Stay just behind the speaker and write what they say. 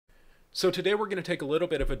So today we're going to take a little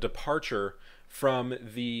bit of a departure from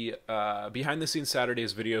the behind the scenes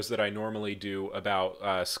Saturdays videos that I normally do about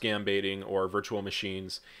scam baiting or virtual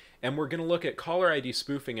machines. And we're going to look at caller ID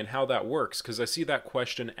spoofing and how that works, because I see that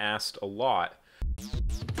question asked a lot.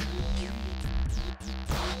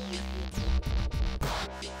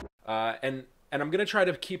 And I'm going to try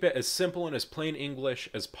to keep it as simple and as plain English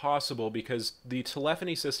as possible, because the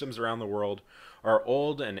telephony systems around the world are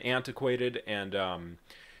old and antiquated, and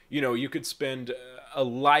you could spend a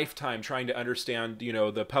lifetime trying to understand,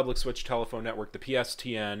 the public switch telephone network, the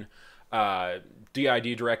PSTN,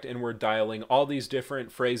 DID, direct inward dialing, all these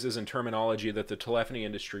different phrases and terminology that the telephony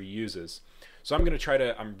industry uses. So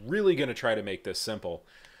I'm really going to try to make this simple.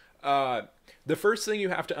 The first thing you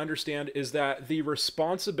have to understand is that the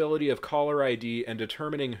responsibility of caller ID and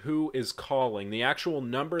determining who is calling, the actual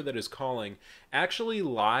number that is calling, actually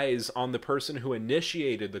lies on the person who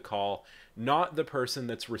initiated the call, not the person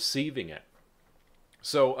that's receiving it.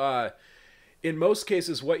 So, in most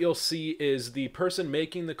cases, what you'll see is the person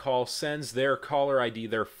making the call sends their caller ID,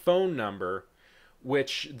 their phone number,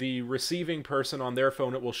 which the receiving person on their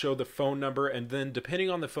phone, it will show the phone number, and then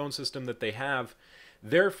depending on the phone system that they have,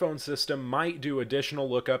 their phone system might do additional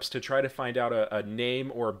lookups to try to find out a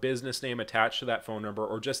name or a business name attached to that phone number,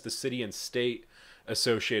 or just the city and state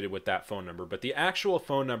associated with that phone number. But the actual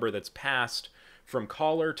phone number that's passed from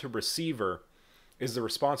caller to receiver is the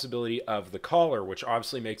responsibility of the caller, which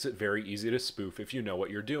obviously makes it very easy to spoof if you know what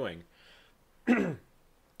you're doing.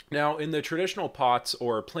 Now, in the traditional POTS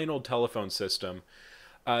or plain old telephone system,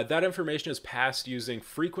 that information is passed using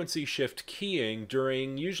frequency shift keying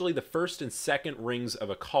during usually the first and second rings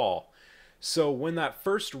of a call. So when that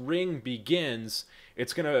first ring begins,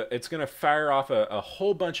 it's gonna fire off a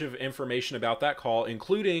whole bunch of information about that call,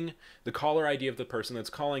 including the caller ID of the person that's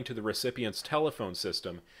calling to the recipient's telephone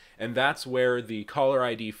system, and that's where the caller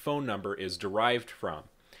ID phone number is derived from.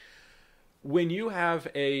 When you have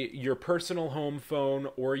your personal home phone,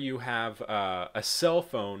 or you have a cell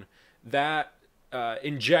phone, that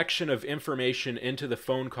injection of information into the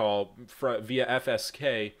phone call via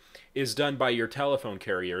FSK is done by your telephone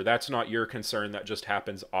carrier. That's not your concern. That just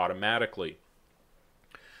happens automatically.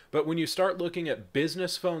 But when you start looking at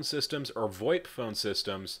business phone systems or VoIP phone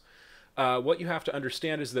systems, what you have to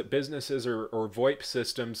understand is that businesses or VoIP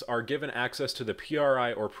systems are given access to the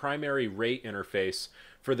PRI, or primary rate interface,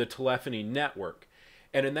 for the telephony network.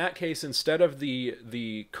 And in that case, instead of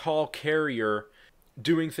the call carrier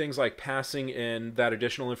doing things like passing in that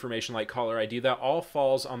additional information like caller ID, that all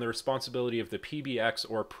falls on the responsibility of the PBX,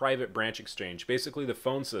 or private branch exchange, basically the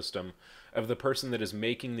phone system of the person that is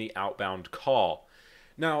making the outbound call.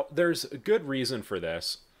 Now, there's a good reason for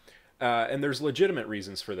this, and there's legitimate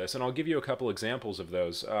reasons for this, and I'll give you a couple examples of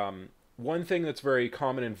those. One thing that's very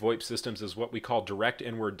common in VoIP systems is what we call direct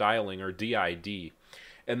inward dialing, or DID.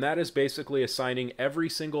 And that is basically assigning every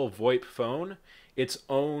single VoIP phone its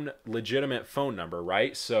own legitimate phone number,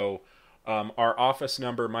 right? So our office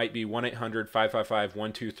number might be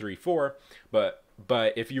 1-800-555-1234, but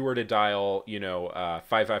if you were to dial,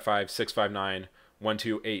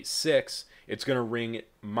 555-659-1286, it's going to ring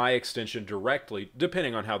my extension directly,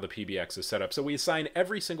 depending on how the PBX is set up. So we assign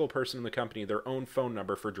every single person in the company their own phone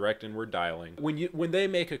number for direct inward dialing. When they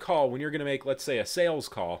make a call, when you're going to make, let's say, a sales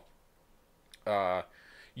call,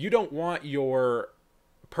 you don't want your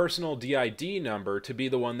personal DID number to be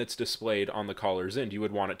the one that's displayed on the caller's end. You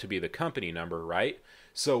would want it to be the company number, right?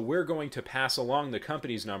 So we're going to pass along the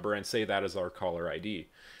company's number and say that is our caller ID.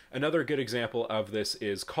 Another good example of this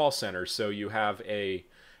is call centers. So you have an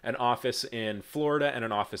office in Florida and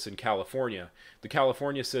an office in California. The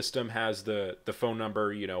California system has the phone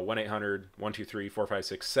number,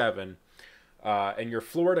 1-800-123-4567, and your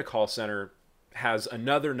Florida call center has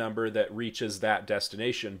another number that reaches that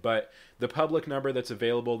destination, but the public number that's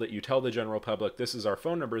available that you tell the general public, this is our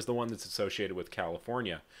phone number, is the one that's associated with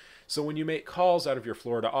California. So when you make calls out of your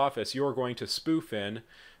Florida office, you're going to spoof in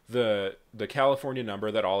the California number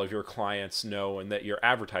that all of your clients know and that your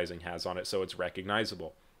advertising has on it, so it's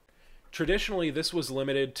recognizable. Traditionally, this was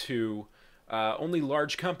limited to only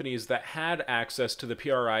large companies that had access to the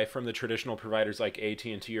PRI from the traditional providers like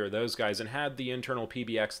AT&T or those guys, and had the internal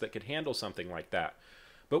PBX that could handle something like that.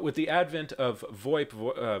 But with the advent of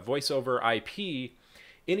VoIP, voice over IP,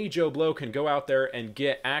 any Joe Blow can go out there and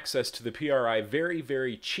get access to the PRI very,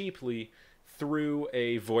 very cheaply through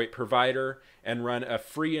a VoIP provider, and run a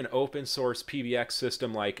free and open source PBX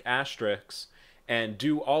system like Asterisk, and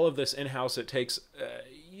do all of this in-house. It takes,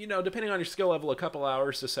 depending on your skill level, a couple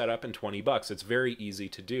hours to set up, and $20. It's very easy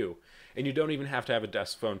to do. And you don't even have to have a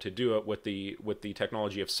desk phone to do it with the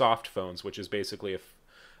technology of soft phones, which is basically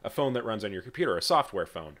a phone that runs on your computer, a software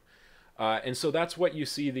phone. And so that's what you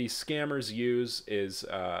see these scammers use is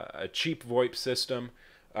a cheap VoIP system.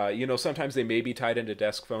 Sometimes they may be tied into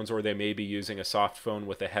desk phones or they may be using a soft phone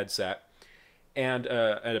with a headset and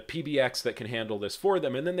a PBX that can handle this for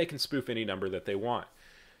them, and then they can spoof any number that they want.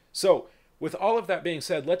 So with all of that being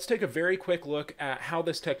said, let's take a very quick look at how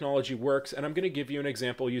this technology works, and I'm going to give you an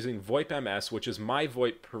example using VoIP MS, which is my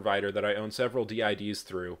VoIP provider that I own several DIDs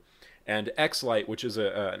through, and X-Lite, which is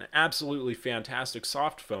an absolutely fantastic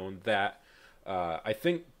soft phone that I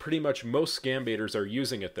think pretty much most scam baiters are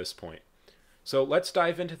using at this point. So let's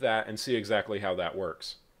dive into that and see exactly how that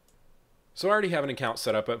works. So I already have an account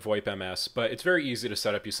set up at VoIP MS, but it's very easy to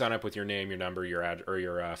set up. You sign up with your name, your number, your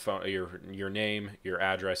phone, your name, your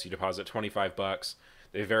address. You deposit $25.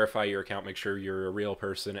 They verify your account, make sure you're a real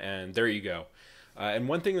person, and there you go. And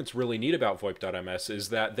one thing that's really neat about VoIP.ms is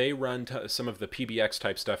that they run some of the PBX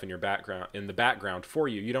type stuff in the background for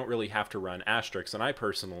you. You don't really have to run asterisks, and I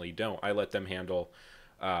personally don't. I let them handle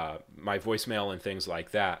my voicemail and things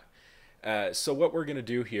like that. So what we're going to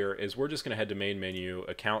do here is we're just going to head to main menu,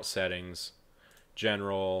 account settings,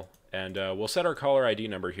 general, and we'll set our caller ID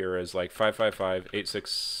number here as like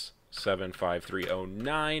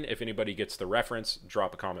 555-867-5309. If anybody gets the reference,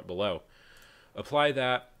 drop a comment below. Apply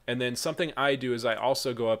that, and then something I do is I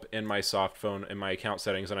also go up in my soft phone in my account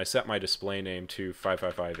settings and I set my display name to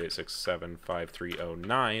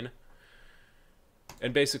 555-867-5309.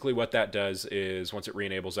 And basically what that does is once it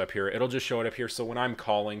re-enables up here, it'll just show it up here. So when I'm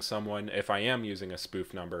calling someone, if I am using a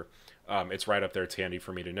spoof number, it's right up there. It's handy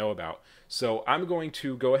for me to know about. So I'm going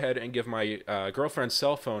to go ahead and give my girlfriend's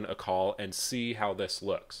cell phone a call and see how this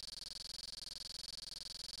looks.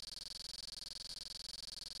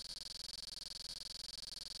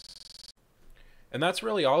 And that's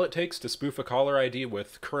really all it takes to spoof a caller ID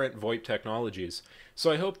with current VoIP technologies.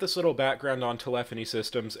 So I hope this little background on telephony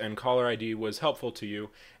systems and caller ID was helpful to you,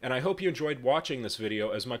 and I hope you enjoyed watching this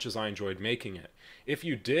video as much as I enjoyed making it. If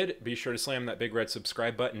you did, be sure to slam that big red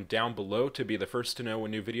subscribe button down below to be the first to know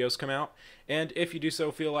when new videos come out. And if you do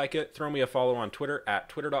so feel like it, throw me a follow on Twitter at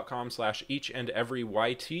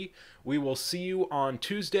twitter.com/eachandeveryyt. We will see you on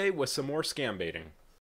Tuesday with some more scam baiting.